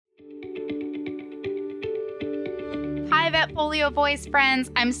Vet Polio Voice friends.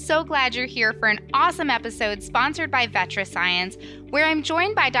 I'm so glad you're here for an awesome episode sponsored by VetraScience, where I'm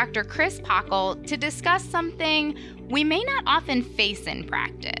joined by Dr. Chris Pockle to discuss something we may not often face in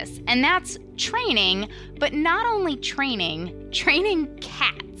practice, and that's training, but not only training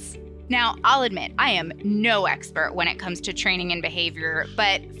cats. Now, I'll admit, I am no expert when it comes to training and behavior,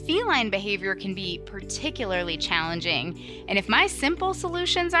 but feline behavior can be particularly challenging. And if my simple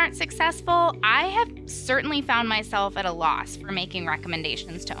solutions aren't successful, I have certainly found myself at a loss for making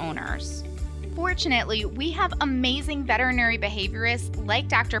recommendations to owners. Fortunately, we have amazing veterinary behaviorists like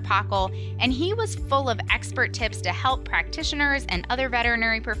Dr. Pockle, and he was full of expert tips to help practitioners and other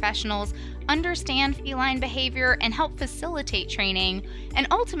veterinary professionals understand feline behavior and help facilitate training, and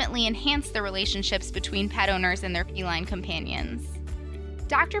ultimately enhance the relationships between pet owners and their feline companions.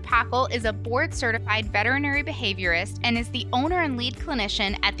 Dr. Pockle is a board-certified veterinary behaviorist and is the owner and lead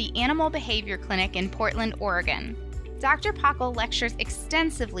clinician at the Animal Behavior Clinic in Portland, Oregon. Dr. Pockle lectures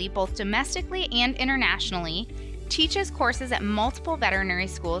extensively both domestically and internationally, teaches courses at multiple veterinary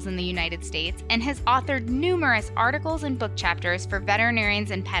schools in the United States, and has authored numerous articles and book chapters for veterinarians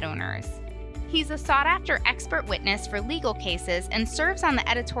and pet owners. He's a sought-after expert witness for legal cases and serves on the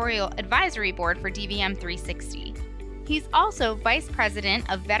editorial advisory board for DVM 360. He's also Vice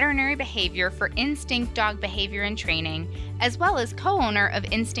President of Veterinary Behavior for Instinct Dog Behavior and Training, as well as co-owner of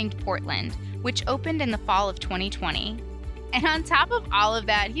Instinct Portland, which opened in the fall of 2020. And on top of all of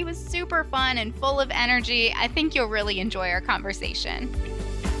that, he was super fun and full of energy. I think you'll really enjoy our conversation.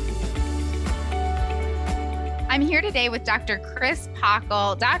 I'm here today with Dr. Chris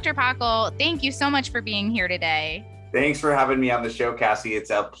Pockle. Dr. Pockle, thank you so much for being here today. Thanks for having me on the show, Cassie. It's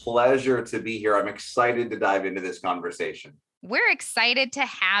a pleasure to be here. I'm excited to dive into this conversation. We're excited to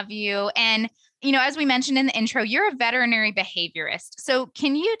have you. And, as we mentioned in the intro, you're a veterinary behaviorist. So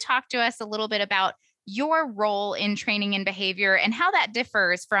can you talk to us a little bit about your role in training and behavior and how that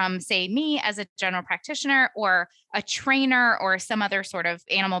differs from, say, me as a general practitioner or a trainer or some other sort of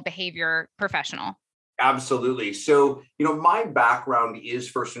animal behavior professional? Absolutely. So, my background is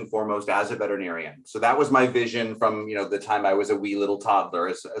first and foremost as a veterinarian. So that was my vision from, the time I was a wee little toddler,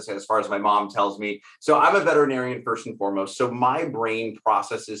 as far as my mom tells me. So I'm a veterinarian first and foremost. So my brain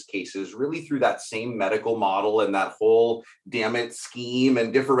processes cases really through that same medical model and that whole damn it scheme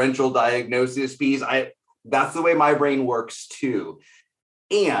and differential diagnosis piece. That's the way my brain works too.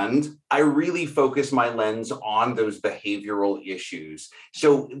 And I really focus my lens on those behavioral issues.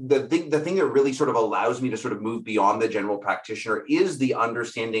 So the thing that really sort of allows me to sort of move beyond the general practitioner is the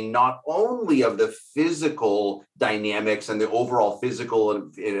understanding not only of the physical dynamics and the overall physical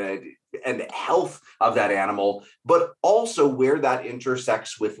and health of that animal, but also where that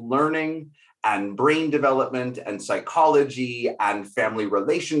intersects with learning and brain development and psychology and family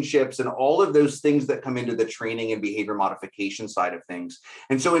relationships and all of those things that come into the training and behavior modification side of things.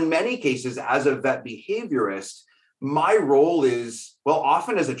 And so in many cases, as a vet behaviorist, my role is,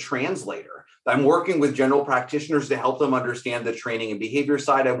 often as a translator. I'm working with general practitioners to help them understand the training and behavior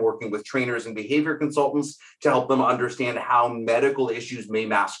side. I'm working with trainers and behavior consultants to help them understand how medical issues may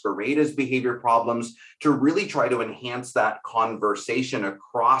masquerade as behavior problems, to really try to enhance that conversation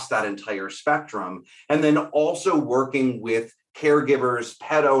across that entire spectrum. And then also working with caregivers,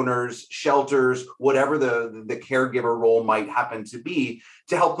 pet owners, shelters, whatever the caregiver role might happen to be,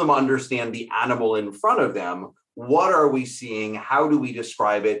 to help them understand the animal in front of them. What are we seeing? How do we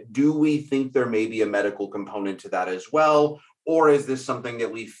describe it? Do we think there may be a medical component to that as well? Or is this something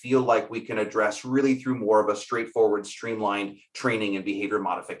that we feel like we can address really through more of a straightforward, streamlined training and behavior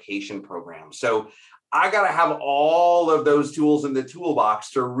modification program? So I got to have all of those tools in the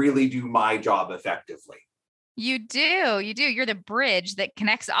toolbox to really do my job effectively. You do. You're the bridge that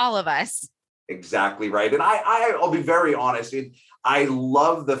connects all of us. Exactly right. And I'll be very honest. I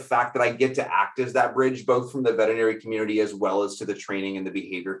love the fact that I get to act as that bridge, both from the veterinary community as well as to the training and the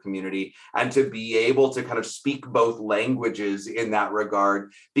behavior community, and to be able to kind of speak both languages in that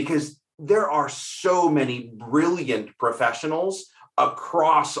regard, because there are so many brilliant professionals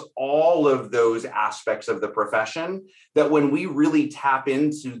across all of those aspects of the profession that when we really tap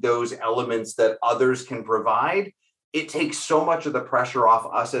into those elements that others can provide, it takes so much of the pressure off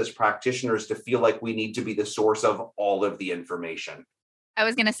us as practitioners to feel like we need to be the source of all of the information. I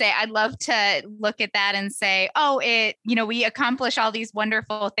was going to say, I'd love to look at that and say, we accomplish all these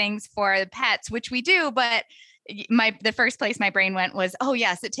wonderful things for the pets, which we do. But the first place my brain went was, oh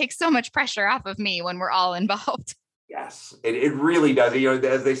yes, it takes so much pressure off of me when we're all involved. Yes, it really does.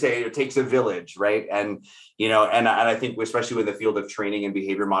 As they say, it takes a village, right? And I think especially with the field of training and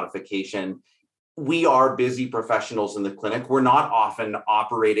behavior modification, we are busy professionals in the clinic. We're not often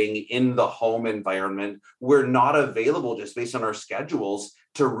operating in the home environment. We're not available just based on our schedules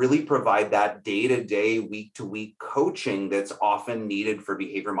to really provide that day-to-day, week-to-week coaching that's often needed for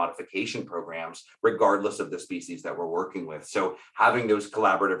behavior modification programs, regardless of the species that we're working with. So having those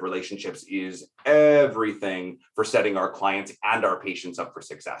collaborative relationships is everything for setting our clients and our patients up for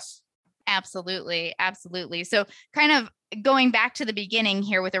success. Absolutely. Absolutely. So kind of going back to the beginning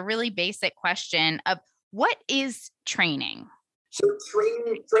here with a really basic question of what is training? So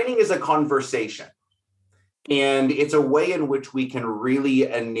training is a conversation. And it's a way in which we can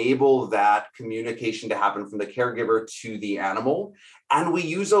really enable that communication to happen from the caregiver to the animal. And we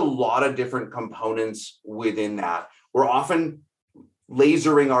use a lot of different components within that. We're often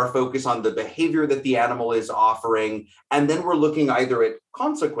lasering our focus on the behavior that the animal is offering. And then we're looking either at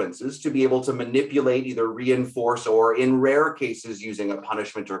consequences to be able to manipulate, either reinforce, or in rare cases, using a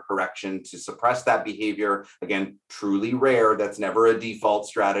punishment or correction to suppress that behavior. Again, truly rare, that's never a default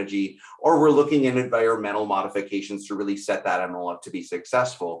strategy. Or we're looking at environmental modifications to really set that animal up to be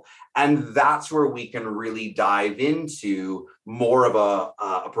successful. And that's where we can really dive into more of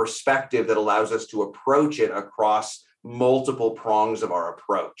a perspective that allows us to approach it across multiple prongs of our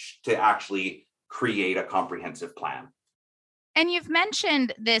approach to actually create a comprehensive plan. And you've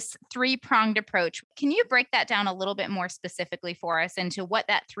mentioned this three-pronged approach. Can you break that down a little bit more specifically for us into what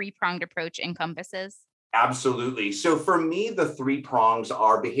that three-pronged approach encompasses? Absolutely. So for me, the three prongs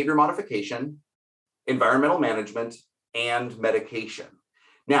are behavior modification, environmental management, and medication.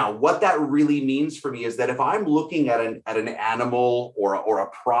 Now, what that really means for me is that if I'm looking at an animal or a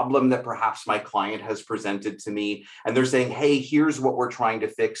problem that perhaps my client has presented to me, and they're saying, hey, here's what we're trying to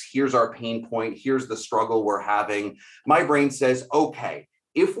fix, here's our pain point, here's the struggle we're having, my brain says, okay,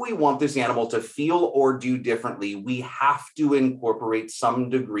 if we want this animal to feel or do differently, we have to incorporate some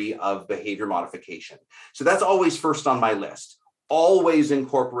degree of behavior modification. So that's always first on my list, always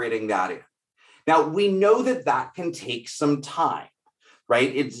incorporating that in. Now, we know that that can take some time.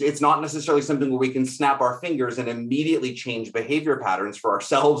 Right? It's not necessarily something where we can snap our fingers and immediately change behavior patterns for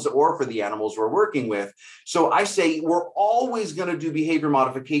ourselves or for the animals we're working with. So I say we're always going to do behavior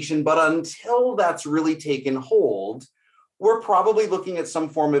modification, but until that's really taken hold, we're probably looking at some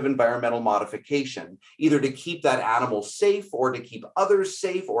form of environmental modification, either to keep that animal safe or to keep others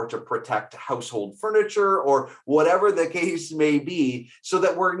safe or to protect household furniture or whatever the case may be, so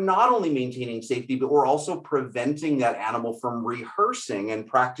that we're not only maintaining safety, but we're also preventing that animal from rehearsing and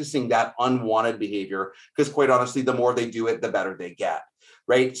practicing that unwanted behavior, because quite honestly, the more they do it, the better they get,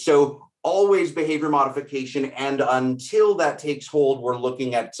 right? So always behavior modification. And until that takes hold, we're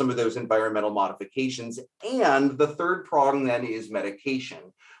looking at some of those environmental modifications. And the third prong then is medication,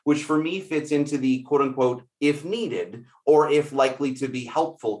 which for me fits into the quote unquote, if needed, or if likely to be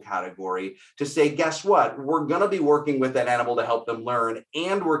helpful category, to say, guess what? We're going to be working with that animal to help them learn,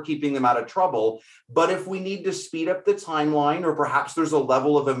 and we're keeping them out of trouble. But if we need to speed up the timeline, or perhaps there's a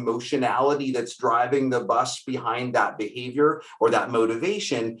level of emotionality that's driving the bus behind that behavior or that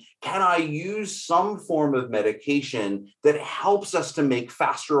motivation, can I use some form of medication that helps us to make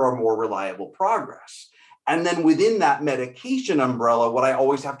faster or more reliable progress? And then within that medication umbrella, what I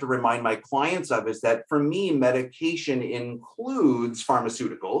always have to remind my clients of is that for me, medication includes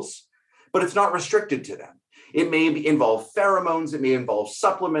pharmaceuticals, but it's not restricted to them. It may involve pheromones, it may involve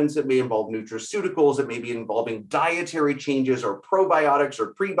supplements, it may involve nutraceuticals, it may be involving dietary changes or probiotics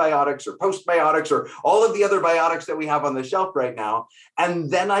or prebiotics or postbiotics or all of the other biotics that we have on the shelf right now.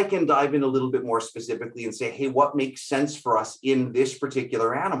 And then I can dive in a little bit more specifically and say, hey, what makes sense for us in this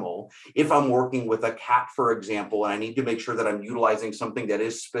particular animal? If I'm working with a cat, for example, and I need to make sure that I'm utilizing something that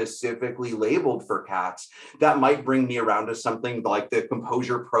is specifically labeled for cats, that might bring me around to something like the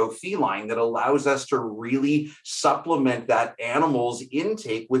Composure Pro Feline that allows us to really supplement that animal's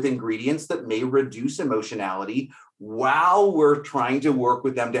intake with ingredients that may reduce emotionality while we're trying to work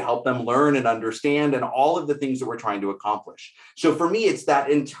with them to help them learn and understand and all of the things that we're trying to accomplish. So for me, it's that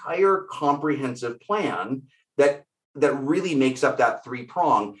entire comprehensive plan that really makes up that three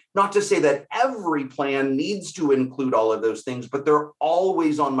prong. Not to say that every plan needs to include all of those things, but they're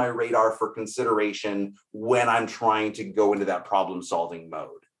always on my radar for consideration when I'm trying to go into that problem solving mode.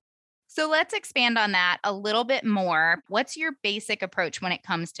 So let's expand on that a little bit more. What's your basic approach when it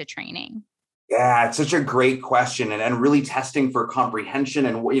comes to training? Yeah, it's such a great question, and really testing for comprehension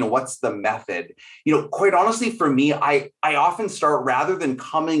and what's the method. Quite honestly, for me, I often start, rather than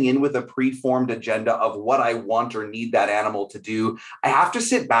coming in with a preformed agenda of what I want or need that animal to do, I have to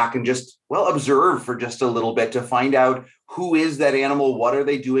sit back and just observe for just a little bit to find out Who is that animal? What are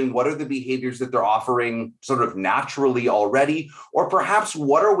they doing? What are the behaviors that they're offering sort of naturally already? Or perhaps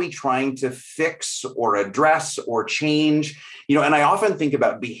what are we trying to fix or address or change? And I often think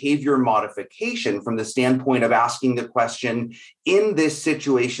about behavior modification from the standpoint of asking the question, in this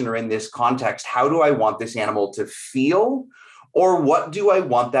situation or in this context, how do I want this animal to feel? Or what do I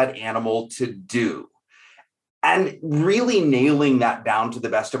want that animal to do? And really nailing that down to the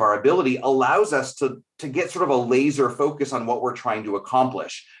best of our ability allows us to get sort of a laser focus on what we're trying to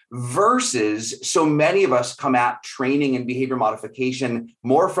accomplish, versus so many of us come at training and behavior modification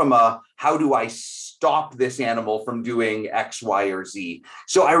more from a, how do I stop this animal from doing X, Y, or Z?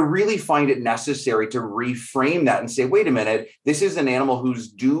 So I really find it necessary to reframe that and say, wait a minute, this is an animal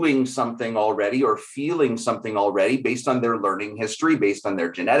who's doing something already or feeling something already based on their learning history, based on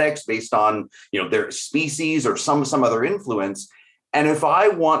their genetics, based on, their species or some other influence. And if I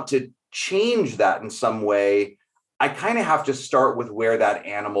want to change that in some way, I kind of have to start with where that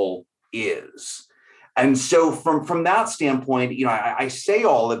animal is. And so from that standpoint, I say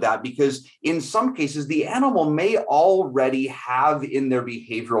all of that because in some cases, the animal may already have in their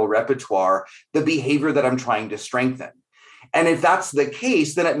behavioral repertoire the behavior that I'm trying to strengthen. And if that's the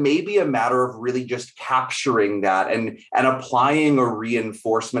case, then it may be a matter of really just capturing that and applying a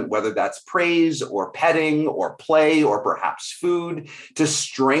reinforcement, whether that's praise or petting or play or perhaps food, to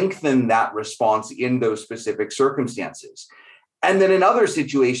strengthen that response in those specific circumstances. And then in other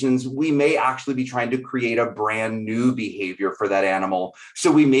situations, we may actually be trying to create a brand new behavior for that animal.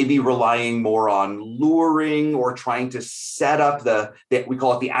 So we may be relying more on luring or trying to set up we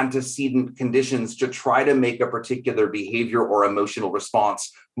call it the antecedent conditions to try to make a particular behavior or emotional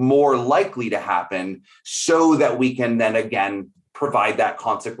response more likely to happen, so that we can then again provide that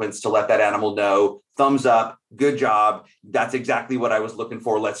consequence to let that animal know, thumbs up, good job. That's exactly what I was looking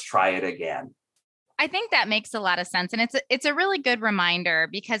for. Let's try it again. I think that makes a lot of sense. And it's a really good reminder,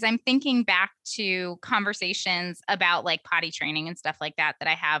 because I'm thinking back to conversations about like potty training and stuff like that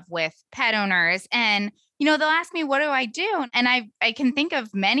I have with pet owners. And, they'll ask me, what do I do? And I can think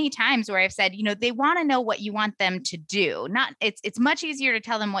of many times where I've said, they want to know what you want them to do. It's much easier to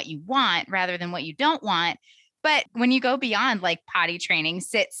tell them what you want rather than what you don't want. But when you go beyond like potty training,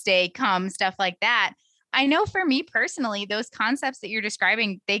 sit, stay, come, stuff like that, I know for me personally, those concepts that you're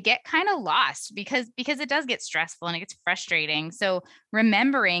describing, they get kind of lost because it does get stressful and it gets frustrating. So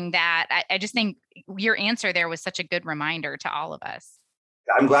remembering that, I just think your answer there was such a good reminder to all of us.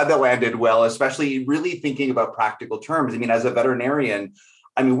 I'm glad that landed well, especially really thinking about practical terms. I mean, as a veterinarian,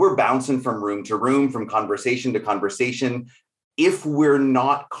 we're bouncing from room to room, from conversation to conversation. If we're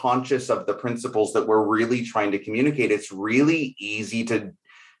not conscious of the principles that we're really trying to communicate, it's really easy to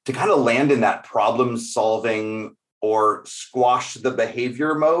kind of land in that problem solving or squash the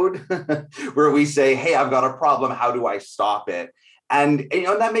behavior mode where we say, hey, I've got a problem. How do I stop it? And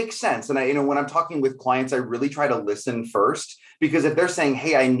that makes sense. And when I'm talking with clients, I really try to listen first, because if they're saying,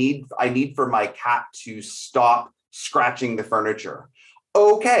 hey, I need for my cat to stop scratching the furniture.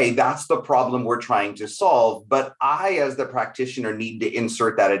 Okay, that's the problem we're trying to solve. But I, as the practitioner, need to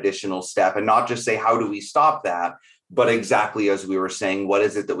insert that additional step and not just say, how do we stop that? But exactly as we were saying, what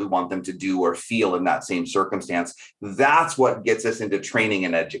is it that we want them to do or feel in that same circumstance? That's what gets us into training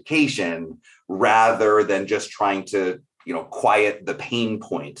and education, rather than just trying to, quiet the pain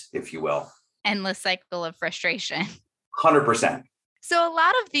point, if you will. Endless cycle of frustration. 100%. So a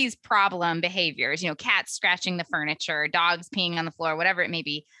lot of these problem behaviors, cats scratching the furniture, dogs peeing on the floor, whatever it may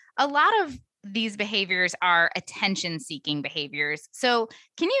be, a lot of these behaviors are attention-seeking behaviors. So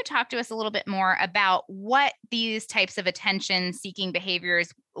can you talk to us a little bit more about what these types of attention-seeking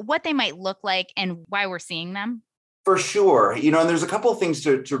behaviors, what they might look like and why we're seeing them? For sure. And there's a couple of things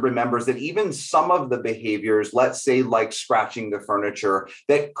to remember, is that even some of the behaviors, let's say like scratching the furniture,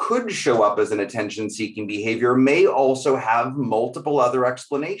 that could show up as an attention-seeking behavior may also have multiple other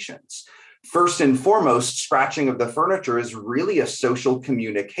explanations. First and foremost, scratching of the furniture is really a social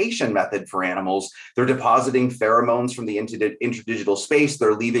communication method for animals. They're depositing pheromones from the interdigital space.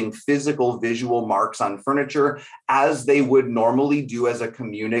 They're leaving physical visual marks on furniture as they would normally do as a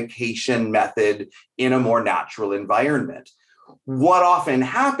communication method in a more natural environment. What often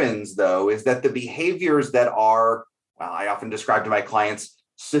happens, though, is that the behaviors that are, I often describe to my clients,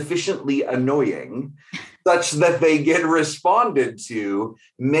 sufficiently annoying, such that they get responded to,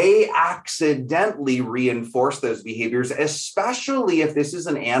 may accidentally reinforce those behaviors, especially if this is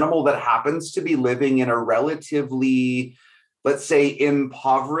an animal that happens to be living in a relatively, let's say,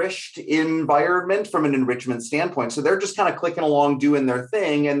 impoverished environment from an enrichment standpoint. So they're just kind of clicking along, doing their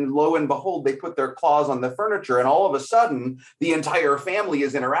thing, and lo and behold, they put their claws on the furniture, and all of a sudden, the entire family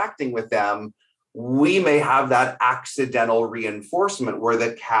is interacting with them. we may have that accidental reinforcement where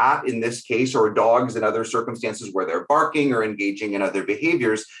the cat, in this case, or dogs in other circumstances where they're barking or engaging in other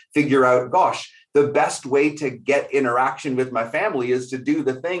behaviors, figure out, gosh, the best way to get interaction with my family is to do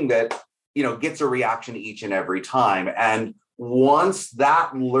the thing that, gets a reaction each and every time. And once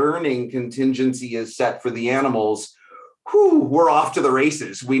that learning contingency is set for the animals, we're off to the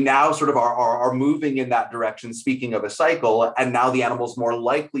races. We now sort of are moving in that direction, speaking of a cycle, and now the animal's more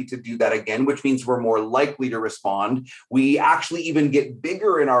likely to do that again, which means we're more likely to respond. We actually even get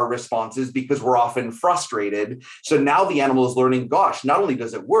bigger in our responses because we're often frustrated. So now the animal is learning, gosh, not only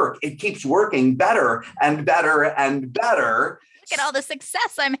does it work, it keeps working better and better and better. Look at all the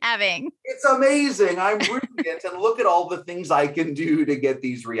success I'm having. It's amazing. I'm brilliant. And look at all the things I can do to get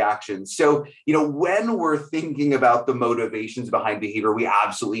these reactions. So, when we're thinking about the motivations behind behavior, we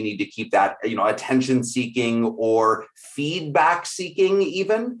absolutely need to keep that, attention seeking or feedback seeking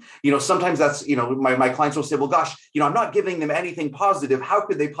even. Sometimes that's, my clients will say, well, gosh, I'm not giving them anything positive. How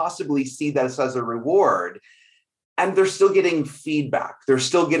could they possibly see this as a reward? And they're still getting feedback. They're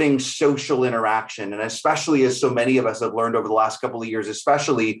still getting social interaction. And especially as so many of us have learned over the last couple of years,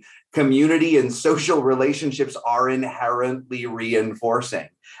 especially community and social relationships are inherently reinforcing.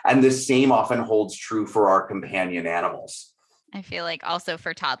 And the same often holds true for our companion animals. I feel like also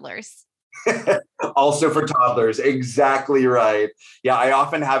for toddlers. Also for toddlers. Exactly right. Yeah, I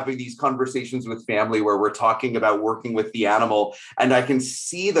often have these conversations with family where we're talking about working with the animal, and I can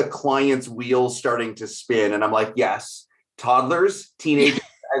see the client's wheels starting to spin. And I'm like, yes, toddlers, teenagers,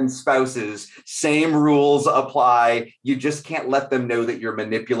 and spouses, same rules apply. You just can't let them know that you're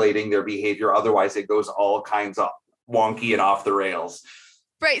manipulating their behavior. Otherwise, it goes all kinds of wonky and off the rails.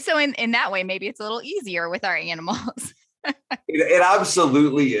 Right. So in that way, maybe it's a little easier with our animals. It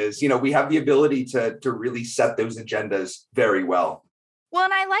absolutely is. We have the ability to really set those agendas very well. Well,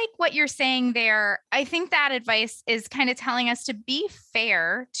 and I like what you're saying there. I think that advice is kind of telling us to be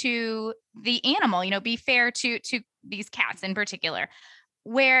fair to the animal, be fair to these cats in particular,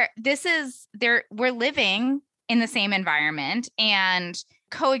 where we're living in the same environment and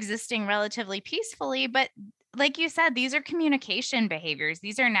coexisting relatively peacefully, but like you said, these are communication behaviors.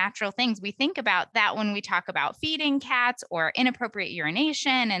 These are natural things. We think about that when we talk about feeding cats or inappropriate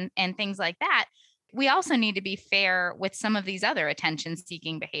urination and things like that. We also need to be fair with some of these other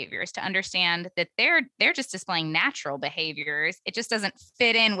attention-seeking behaviors to understand that they're just displaying natural behaviors. It just doesn't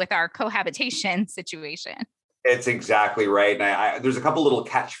fit in with our cohabitation situation. It's exactly right. And there's a couple little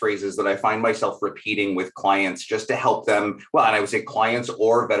catchphrases that I find myself repeating with clients just to help them. Well, and I would say clients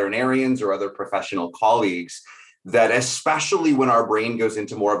or veterinarians or other professional colleagues, that especially when our brain goes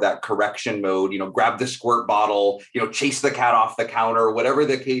into more of that correction mode, grab the squirt bottle, chase the cat off the counter, whatever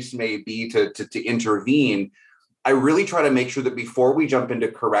the case may be to intervene. I really try to make sure that before we jump into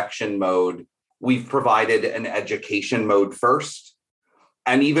correction mode, we've provided an education mode first.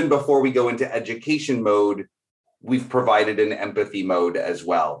 And even before we go into education mode, we've provided an empathy mode as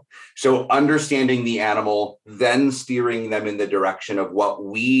well. So understanding the animal, then steering them in the direction of what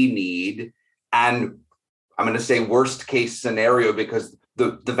we need. And I'm going to say worst case scenario, because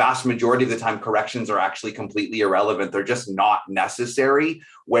the vast majority of the time corrections are actually completely irrelevant. They're just not necessary.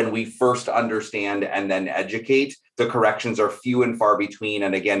 When we first understand and then educate, the corrections are few and far between.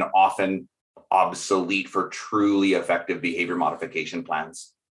 And again, often obsolete for truly effective behavior modification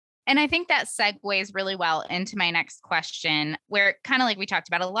plans. And I think that segues really well into my next question, where kind of like we talked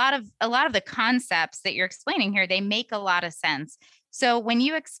about, a lot of the concepts that you're explaining here, they make a lot of sense. So when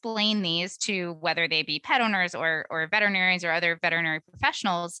you explain these to whether they be pet owners or veterinarians or other veterinary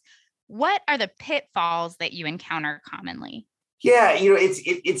professionals, what are the pitfalls that you encounter commonly? Yeah,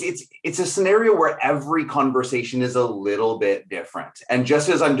 it's a scenario where every conversation is a little bit different. And just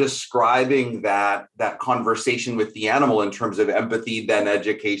as I'm describing that conversation with the animal in terms of empathy, then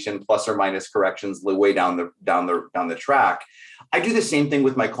education, plus or minus corrections, way down the track, I do the same thing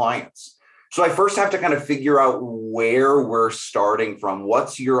with my clients. So I first have to kind of figure out where we're starting from.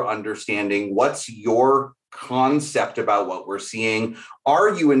 What's your understanding? What's your concept about what we're seeing? Are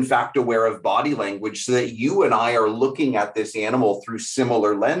you in fact aware of body language so that you and I are looking at this animal through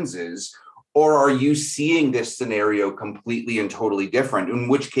similar lenses? Or are you seeing this scenario completely and totally different? In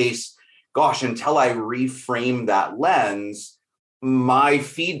which case, gosh, until I reframe that lens, my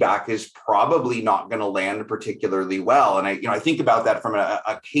feedback is probably not going to land particularly well. And I think about that from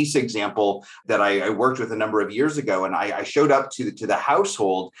a case example that I worked with a number of years ago. And I showed up to the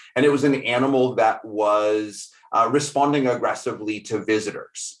household, and it was an animal that was responding aggressively to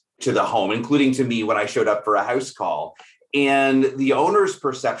visitors to the home, including to me when I showed up for a house call. And the owner's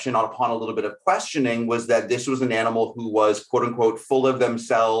perception upon a little bit of questioning was that this was an animal who was, quote unquote, full of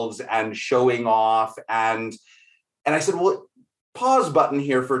themselves and showing off. And I said, well, pause button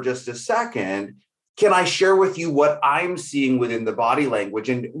here for just a second. Can I share with you what I'm seeing within the body language?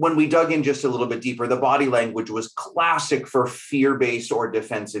 And when we dug in just a little bit deeper, the body language was classic for fear-based or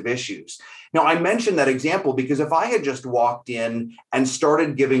defensive issues. Now, I mentioned that example because if I had just walked in and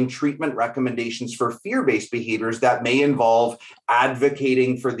started giving treatment recommendations for fear-based behaviors that may involve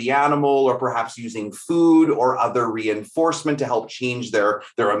advocating for the animal or perhaps using food or other reinforcement to help change their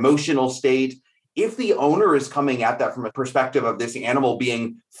emotional state, if the owner is coming at that from a perspective of this animal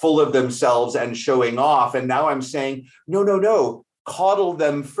being full of themselves and showing off, and now I'm saying, no, coddle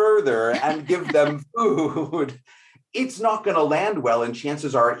them further and give them food, it's not going to land well. And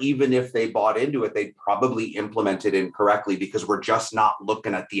chances are, even if they bought into it, they'd probably implement it incorrectly because we're just not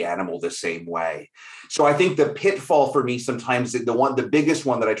looking at the animal the same way. So I think the pitfall for me sometimes, the biggest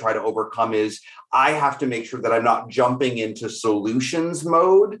one that I try to overcome is I have to make sure that I'm not jumping into solutions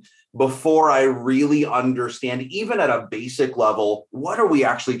mode before I really understand, even at a basic level, what are we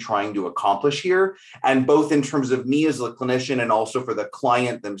actually trying to accomplish here? And both in terms of me as a clinician and also for the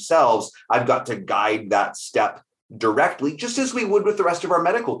client themselves, I've got to guide that step directly, just as we would with the rest of our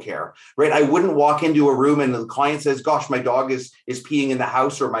medical care, right? I wouldn't walk into a room and the client says, gosh, my dog is peeing in the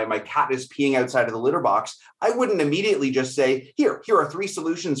house or my cat is peeing outside of the litter box. I wouldn't immediately just say, here are 3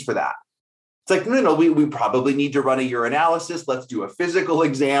 solutions for that. It's like, no, we probably need to run a urinalysis. Let's do a physical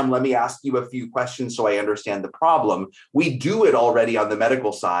exam. Let me ask you a few questions so I understand the problem. We do it already on the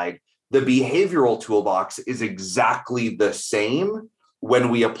medical side. The behavioral toolbox is exactly the same when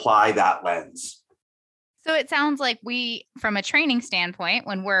we apply that lens. So it sounds like we, from a training standpoint,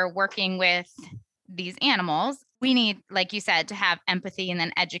 when we're working with these animals, we need, like you said, to have empathy and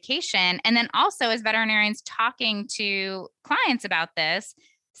then education. And then also as veterinarians talking to clients about this,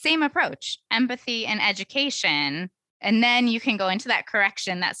 same approach, empathy and education. And then you can go into that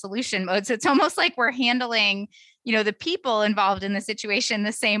correction, that solution mode. So it's almost like we're handling, the people involved in the situation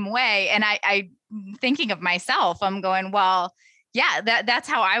the same way. And I thinking of myself, I'm going, well, yeah, that's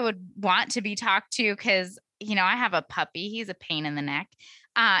how I would want to be talked to. Cause I have a puppy, he's a pain in the neck.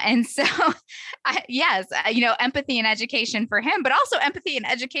 And so yes, empathy and education for him, but also empathy and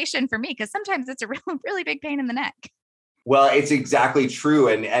education for me, because sometimes it's a really big pain in the neck. Well, it's exactly true.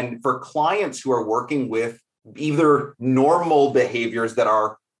 And for clients who are working with either normal behaviors that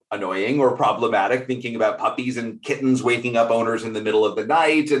are annoying or problematic, thinking about puppies and kittens waking up owners in the middle of the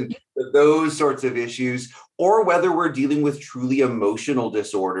night and those sorts of issues, or whether we're dealing with truly emotional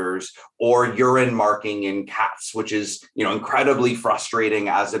disorders or urine marking in cats, which is, incredibly frustrating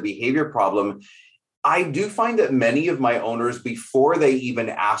as a behavior problem. I do find that many of my owners, before they even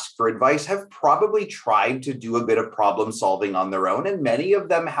ask for advice, have probably tried to do a bit of problem solving on their own. And many of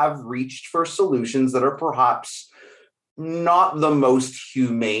them have reached for solutions that are perhaps not the most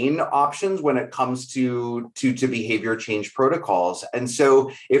humane options when it comes to behavior change protocols. And so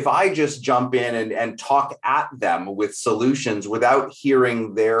if I just jump in and talk at them with solutions without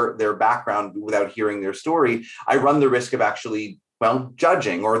hearing their background, without hearing their story, I run the risk of actually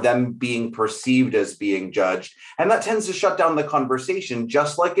judging or them being perceived as being judged. And that tends to shut down the conversation,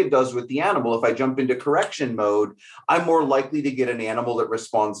 just like it does with the animal. If I jump into correction mode, I'm more likely to get an animal that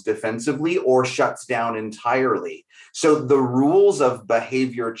responds defensively or shuts down entirely. So the rules of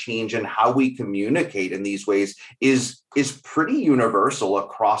behavior change and how we communicate in these ways is pretty universal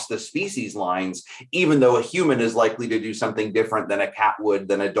across the species lines, even though a human is likely to do something different than a cat would,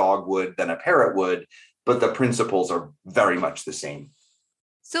 than a dog would, than a parrot would. But the principles are very much the same.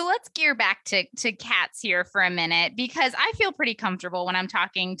 So let's gear back to cats here for a minute, because I feel pretty comfortable when I'm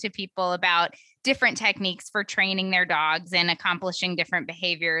talking to people about different techniques for training their dogs and accomplishing different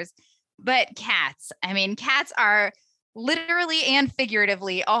behaviors. But cats are literally and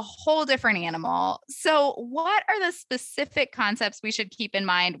figuratively a whole different animal. So what are the specific concepts we should keep in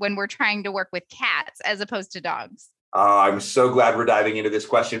mind when we're trying to work with cats as opposed to dogs? I'm so glad we're diving into this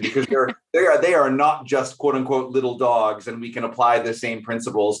question because they are not just quote unquote little dogs, and we can apply the same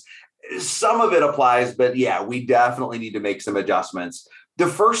principles. Some of it applies, but yeah, we definitely need to make some adjustments. The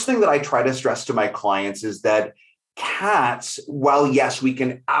first thing that I try to stress to my clients is that cats, while yes, we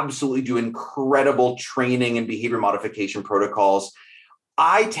can absolutely do incredible training and behavior modification protocols,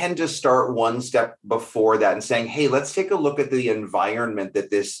 I tend to start one step before that and saying, hey, let's take a look at the environment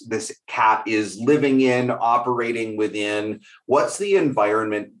that this cat is living in, operating within. What's the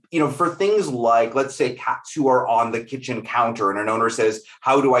environment? For things like, let's say cats who are on the kitchen counter and an owner says,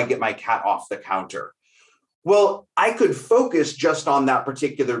 how do I get my cat off the counter? Well, I could focus just on that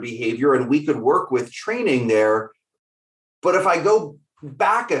particular behavior and we could work with training there. But if I go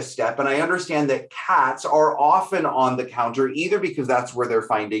back a step and I understand that cats are often on the counter, either because that's where they're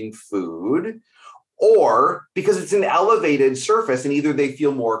finding food, or because it's an elevated surface and either they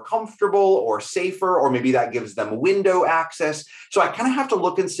feel more comfortable or safer, or maybe that gives them window access. So I kind of have to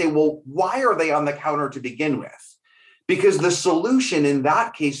look and say, well, why are they on the counter to begin with? Because the solution in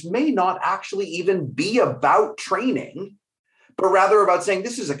that case may not actually even be about training, but rather about saying,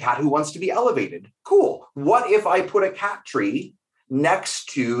 this is a cat who wants to be elevated. Cool. What if I put a cat tree next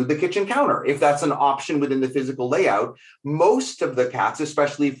to the kitchen counter? If that's an option within the physical layout, most of the cats,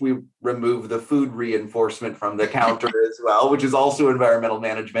 especially if we remove the food reinforcement from the counter as well, which is also environmental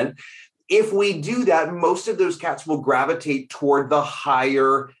management, if we do that, most of those cats will gravitate toward the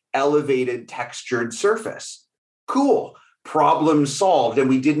higher elevated textured surface. Cool. Problem solved. And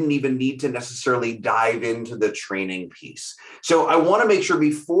we didn't even need to necessarily dive into the training piece. So I want to make sure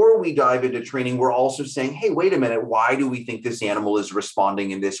before we dive into training, we're also saying, hey, wait a minute, why do we think this animal is responding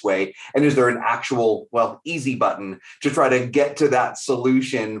in this way? And is there an actual, easy button to try to get to that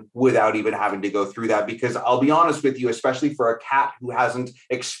solution without even having to go through that? Because I'll be honest with you, especially for a cat who hasn't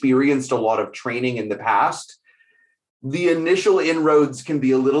experienced a lot of training in the past, the initial inroads can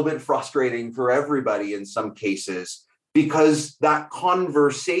be a little bit frustrating for everybody in some cases, because that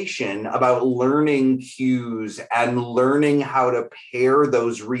conversation about learning cues and learning how to pair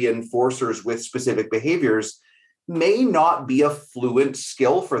those reinforcers with specific behaviors may not be a fluent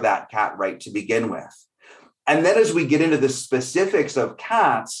skill for that cat right to begin with. And then as we get into the specifics of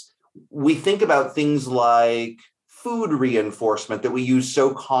cats, we think about things like food reinforcement that we use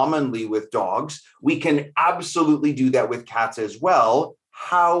so commonly with dogs. We can absolutely do that with cats as well.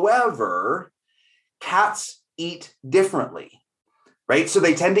 However, cats eat differently, right? So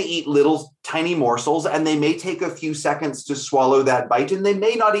they tend to eat little tiny morsels, and they may take a few seconds to swallow that bite, and they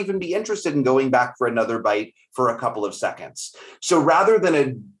may not even be interested in going back for another bite for a couple of seconds. So rather than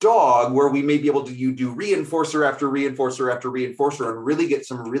a dog where we may be able to do reinforcer after reinforcer after reinforcer and really get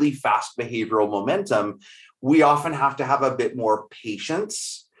some really fast behavioral momentum, we often have to have a bit more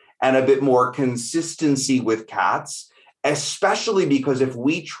patience and a bit more consistency with cats, especially because if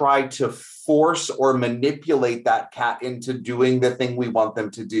we try to force or manipulate that cat into doing the thing we want them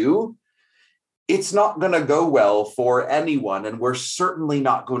to do, it's not going to go well for anyone. And we're certainly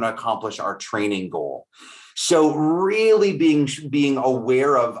not going to accomplish our training goal. So really being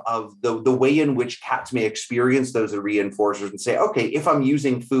aware of the way in which cats may experience those reinforcers and say, okay, if I'm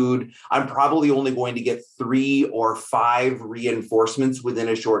using food, I'm probably only going to get 3 or 5 reinforcements within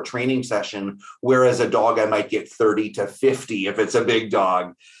a short training session, whereas a dog, I might get 30 to 50 if it's a big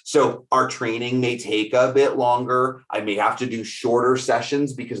dog. So our training may take a bit longer. I may have to do shorter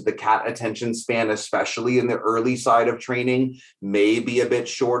sessions because the cat attention span, especially in the early side of training, may be a bit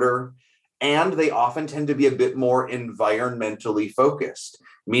shorter. And they often tend to be a bit more environmentally focused,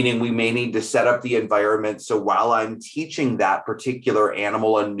 meaning we may need to set up the environment. So while I'm teaching that particular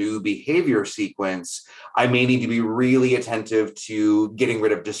animal a new behavior sequence, I may need to be really attentive to getting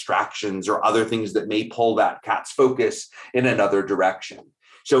rid of distractions or other things that may pull that cat's focus in another direction.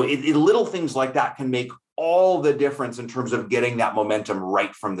 So little things like that can make all the difference in terms of getting that momentum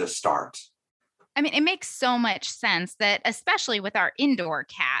right from the start. I mean, it makes so much sense that, especially with our indoor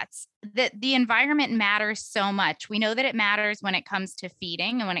cats, that the environment matters so much. We know that it matters when it comes to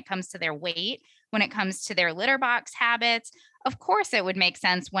feeding and when it comes to their weight, when it comes to their litter box habits. Of course, it would make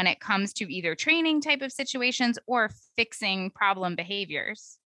sense when it comes to either training type of situations or fixing problem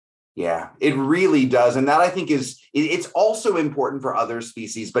behaviors. Yeah, it really does. And that I think it's also important for other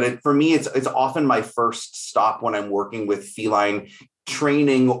species, but for me, it's often my first stop when I'm working with feline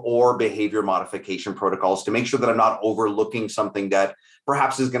training or behavior modification protocols to make sure that I'm not overlooking something that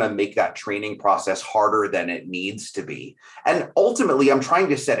perhaps is going to make that training process harder than it needs to be. And ultimately, I'm trying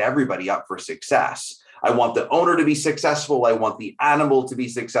to set everybody up for success. I want the owner to be successful. I want the animal to be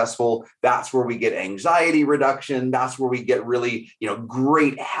successful. That's where we get anxiety reduction. That's where we get really,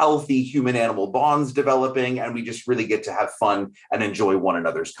 great, healthy human animal bonds developing. And we just really get to have fun and enjoy one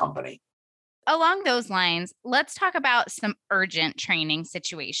another's company. Along those lines, let's talk about some urgent training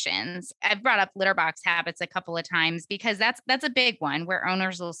situations. I've brought up litter box habits a couple of times because that's a big one where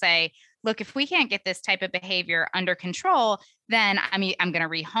owners will say, look, if we can't get this type of behavior under control, then I'm going to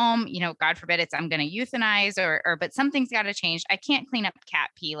rehome, God forbid I'm going to euthanize but something's got to change. I can't clean up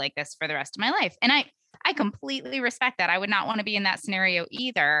cat pee like this for the rest of my life. And I completely respect that. I would not want to be in that scenario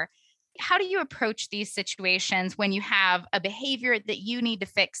either. How do you approach these situations when you have a behavior that you need to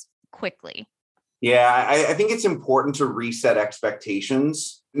fix quickly? Yeah, I think it's important to reset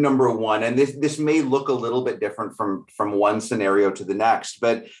expectations, number one. And this may look a little bit different from one scenario to the next,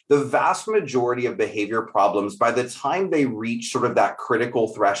 but the vast majority of behavior problems, by the time they reach sort of that critical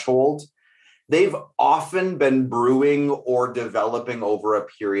threshold, they've often been brewing or developing over a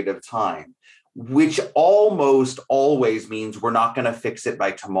period of time, which almost always means we're not going to fix it by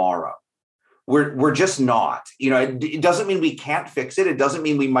tomorrow. We're just not. It doesn't mean we can't fix it. It doesn't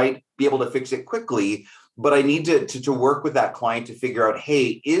mean we might be able to fix it quickly, but I need to work with that client to figure out,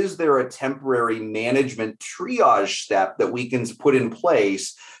 hey, is there a temporary management triage step that we can put in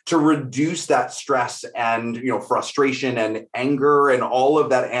place to reduce that stress and, frustration and anger and all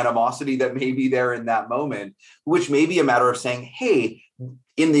of that animosity that may be there in that moment, which may be a matter of saying, hey,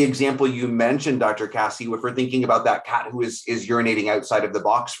 in the example you mentioned, Dr. Cassie, if we're thinking about that cat who is urinating outside of the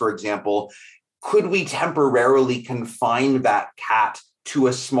box, for example, could we temporarily confine that cat to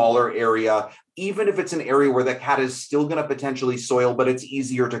a smaller area, even if it's an area where the cat is still going to potentially soil, but it's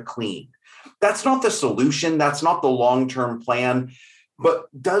easier to clean? That's not the solution. That's not the long-term plan. But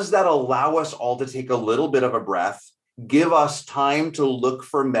does that allow us all to take a little bit of a breath, give us time to look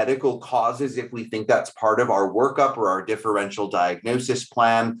for medical causes if we think that's part of our workup or our differential diagnosis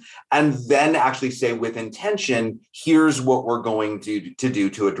plan, and then actually say with intention, here's what we're going to do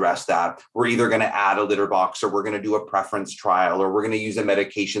to address that. We're either going to add a litter box, or we're going to do a preference trial, or we're going to use a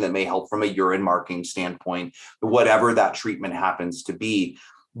medication that may help from a urine marking standpoint, whatever that treatment happens to be.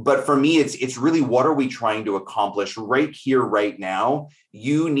 But for me, it's really, what are we trying to accomplish right here, right now?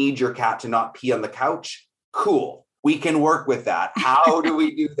 You need your cat to not pee on the couch. Cool. We can work with that. How do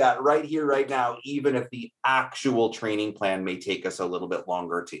we do that right here, right now, even if the actual training plan may take us a little bit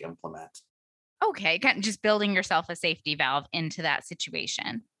longer to implement? Okay, kind of just building yourself a safety valve into that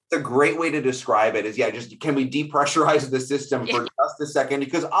situation. A great way to describe it is, just can we depressurize the system for just a second?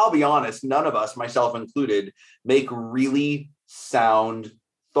 Because I'll be honest, none of us, myself included, make really sound,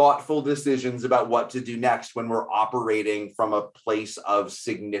 thoughtful decisions about what to do next when we're operating from a place of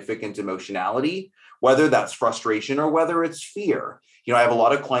significant emotionality, whether that's frustration or whether it's fear. I have a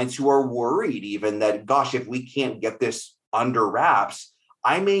lot of clients who are worried even that, gosh, if we can't get this under wraps,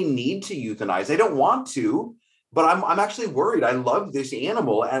 I may need to euthanize. I don't want to, but I'm actually worried. I love this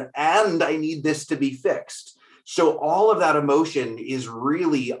animal and I need this to be fixed. So all of that emotion is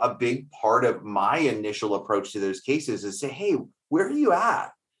really a big part of my initial approach to those cases, is say, hey, where are you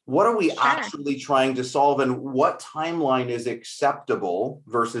at? What are we actually trying to solve, and what timeline is acceptable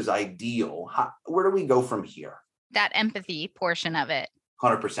versus ideal? Where do we go from here? That empathy portion of it.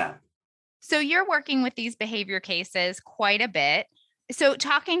 100%. So you're working with these behavior cases quite a bit. So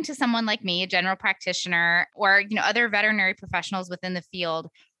talking to someone like me, a general practitioner, or other veterinary professionals within the field,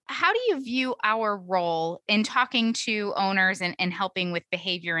 how do you view our role in talking to owners and helping with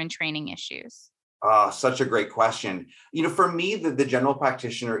behavior and training issues? Such a great question. For me, the general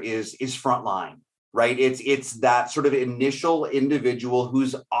practitioner is frontline, right? It's that sort of initial individual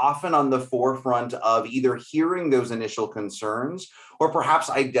who's often on the forefront of either hearing those initial concerns or perhaps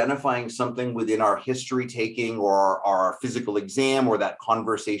identifying something within our history taking or our physical exam, or that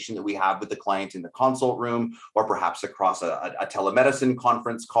conversation that we have with the client in the consult room, or perhaps across a telemedicine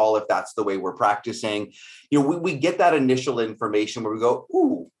conference call, if that's the way we're practicing. We get that initial information where we go,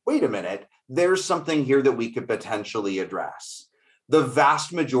 ooh, wait a minute, there's something here that we could potentially address. The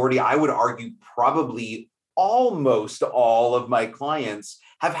vast majority, I would argue, probably almost all of my clients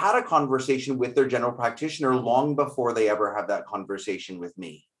have had a conversation with their general practitioner long before they ever have that conversation with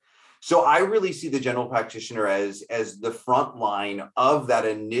me. So I really see the general practitioner as the front line of that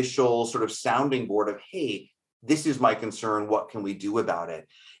initial sort of sounding board of, hey, this is my concern. What can we do about it?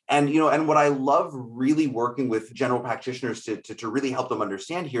 And, and what I love really working with general practitioners to really help them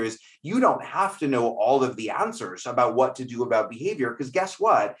understand here is, you don't have to know all of the answers about what to do about behavior. Because guess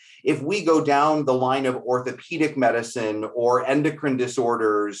what? If we go down the line of orthopedic medicine or endocrine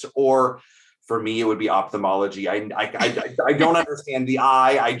disorders, or for me, it would be ophthalmology. I don't understand the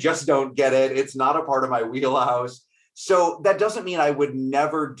eye. I just don't get it. It's not a part of my wheelhouse. So that doesn't mean I would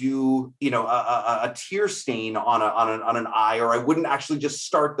never do, a tear stain on an eye, or I wouldn't actually just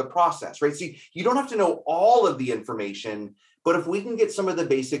start the process, right? So you don't have to know all of the information, but if we can get some of the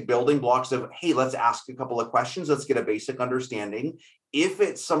basic building blocks of, hey, let's ask a couple of questions, let's get a basic understanding. If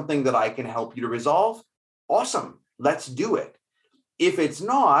it's something that I can help you to resolve, awesome, let's do it. If it's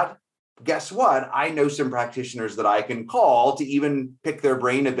not, guess what? I know some practitioners that I can call to even pick their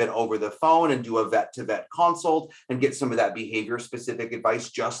brain a bit over the phone and do a vet-to-vet consult and get some of that behavior-specific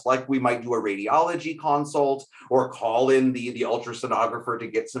advice, just like we might do a radiology consult or call in the ultrasonographer to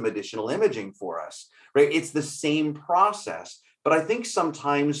get some additional imaging for us, right? It's the same process. But I think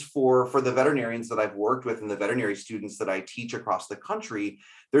sometimes for the veterinarians that I've worked with and the veterinary students that I teach across the country,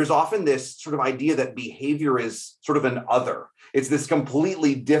 there's often this sort of idea that behavior is sort of an other. It's this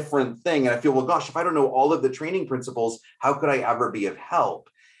completely different thing. And I feel, well, gosh, if I don't know all of the training principles, how could I ever be of help?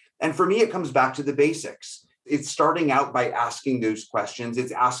 And for me, it comes back to the basics. It's starting out by asking those questions.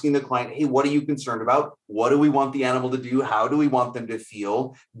 It's asking the client, hey, what are you concerned about? What do we want the animal to do? How do we want them to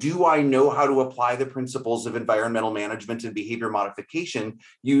feel? Do I know how to apply the principles of environmental management and behavior modification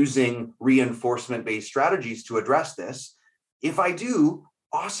using reinforcement-based strategies to address this? If I do,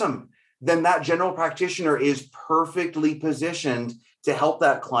 awesome. Then that general practitioner is perfectly positioned to help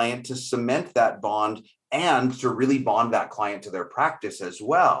that client to cement that bond and to really bond that client to their practice as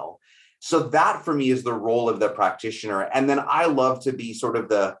well. So that for me is the role of the practitioner. And then I love to be sort of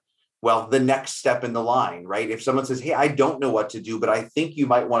the next step in the line, right? If someone says, hey, I don't know what to do, but I think you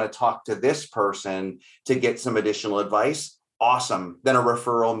might want to talk to this person to get some additional advice. Awesome. Then a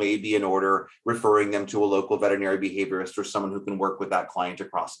referral may be in order, referring them to a local veterinary behaviorist or someone who can work with that client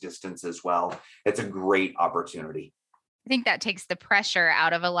across distance as well. It's a great opportunity. I think that takes the pressure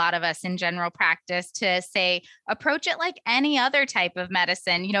out of a lot of us in general practice to say, approach it like any other type of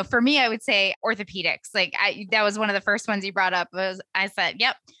medicine. You know, for me, I would say orthopedics. That was one of the first ones you brought up. I said,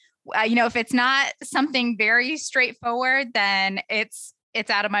 yep. If it's not something very straightforward, then it's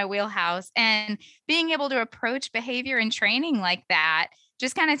out of my wheelhouse. And being able to approach behavior and training like that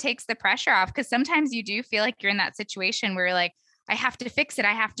just kind of takes the pressure off, because sometimes you do feel like you're in that situation where you're like, I have to fix it.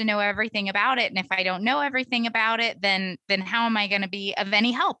 I have to know everything about it. And if I don't know everything about it, then how am I going to be of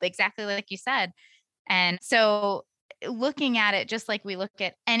any help? Exactly like you said. And so looking at it just like we look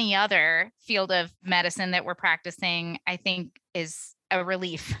at any other field of medicine that we're practicing, I think is a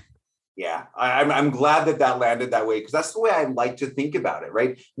relief. Yeah, I'm glad that landed that way, because that's the way I like to think about it,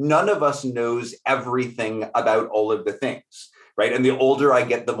 right? None of us knows everything about all of the things, right? And the older I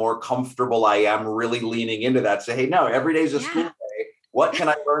get, the more comfortable I am really leaning into that. Say, hey, no, every day is a school day. What can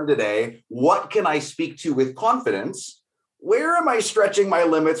I learn today? What can I speak to with confidence? Where am I stretching my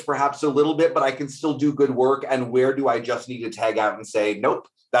limits perhaps a little bit, but I can still do good work? And where do I just need to tag out and say, nope,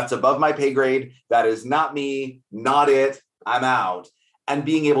 that's above my pay grade. That is not me, not it. I'm out. And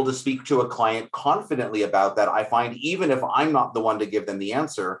being able to speak to a client confidently about that, I find even if I'm not the one to give them the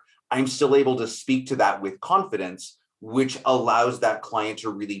answer, I'm still able to speak to that with confidence, which allows that client to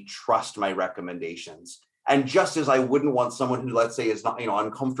really trust my recommendations. And just as I wouldn't want someone who, let's say, is not,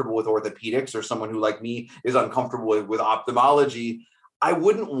 uncomfortable with orthopedics, or someone who, like me, is uncomfortable with ophthalmology, I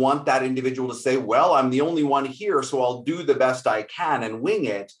wouldn't want that individual to say, well, I'm the only one here, so I'll do the best I can and wing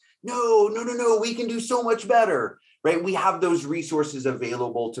it. No, we can do so much better, right? We have those resources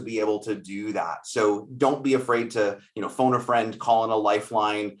available to be able to do that. So don't be afraid to, phone a friend, call in a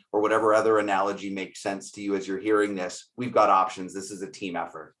lifeline, or whatever other analogy makes sense to you as you're hearing this. We've got options. This is a team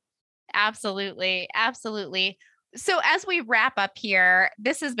effort. Absolutely. Absolutely. So as we wrap up here,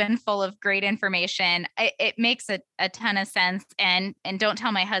 this has been full of great information. It makes a ton of sense. And don't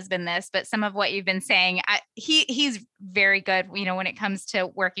tell my husband this, but some of what you've been saying, he's very good, when it comes to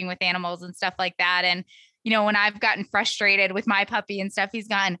working with animals and stuff like that. And, when I've gotten frustrated with my puppy and stuff, he's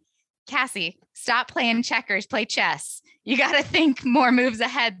gone, Cassie, stop playing checkers, play chess. You got to think more moves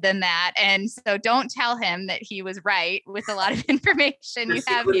ahead than that. And so don't tell him that he was right with a lot of information you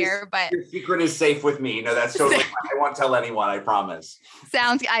have here. But your secret is safe with me. No, that's totally fine. I won't tell anyone, I promise.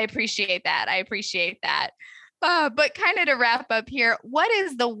 I appreciate that. But kind of to wrap up here, what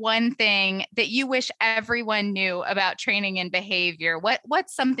is the one thing that you wish everyone knew about training and behavior?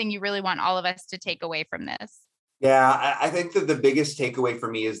 What's something you really want all of us to take away from this? Yeah, I think that the biggest takeaway for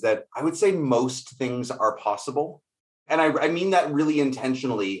me is that I would say most things are possible. And I mean that really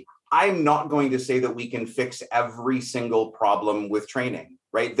intentionally. I'm not going to say that we can fix every single problem with training,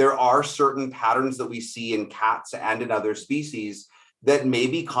 right? There are certain patterns that we see in cats and in other species that may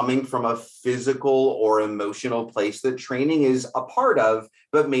be coming from a physical or emotional place that training is a part of,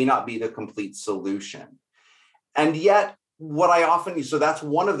 but may not be the complete solution. And yet, so that's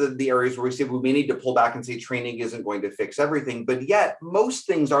one of the areas where we say we may need to pull back and say training isn't going to fix everything, but yet most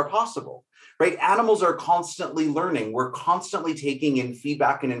things are possible, right? Animals are constantly learning. We're constantly taking in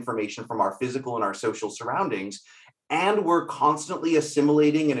feedback and information from our physical and our social surroundings, and we're constantly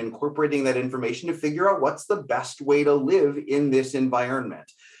assimilating and incorporating that information to figure out what's the best way to live in this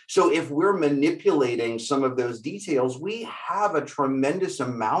environment. So if we're manipulating some of those details, we have a tremendous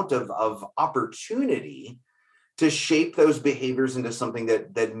amount of opportunity to shape those behaviors into something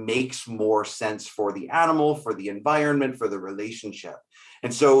that makes more sense for the animal, for the environment, for the relationship.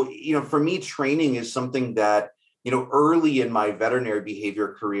 And so, for me, training is something that early in my veterinary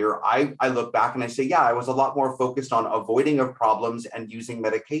behavior career, I look back and I say, yeah, I was a lot more focused on avoiding of problems and using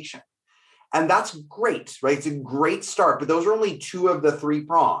medication. And that's great, right? It's a great start, but those are only two of the three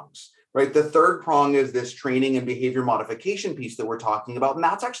prongs, right? The third prong is this training and behavior modification piece that we're talking about. And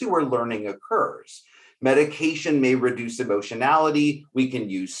that's actually where learning occurs. Medication may reduce emotionality. We can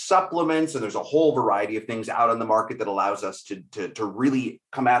use supplements, and there's a whole variety of things out on the market that allows us to really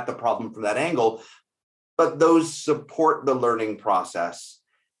come at the problem from that angle. But those support the learning process.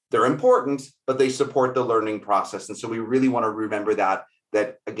 They're important, but they support the learning process. And so we really want to remember that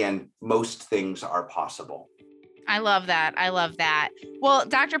again, most things are possible. I love that. I love that. Well,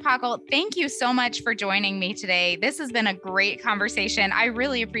 Dr. Pockel, thank you so much for joining me today. This has been a great conversation. I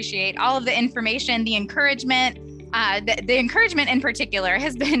really appreciate all of the information, the encouragement. The encouragement in particular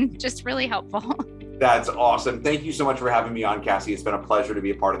has been just really helpful. That's awesome. Thank you so much for having me on, Cassie. It's been a pleasure to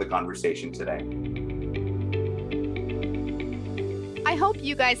be a part of the conversation today. I hope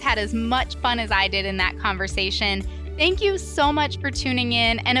you guys had as much fun as I did in that conversation. Thank you so much for tuning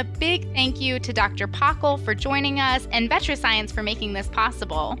in, and a big thank you to Dr. Pockel for joining us and VetraScience for making this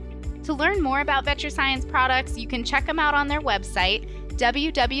possible. To learn more about VetraScience products, you can check them out on their website,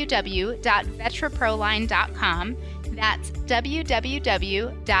 www.vetraproline.com. That's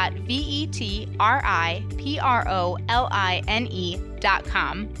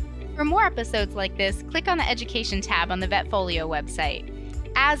www.vetraproline.com. For more episodes like this, click on the Education tab on the Vetfolio website.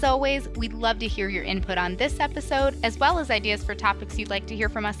 As always, we'd love to hear your input on this episode, as well as ideas for topics you'd like to hear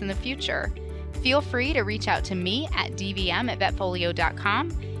from us in the future. Feel free to reach out to me at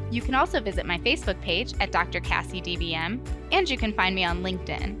dvm@vetfolio.com. You can also visit my Facebook page at Dr. Cassie DVM, and you can find me on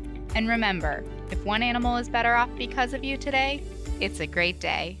LinkedIn. And remember, if one animal is better off because of you today, it's a great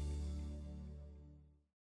day.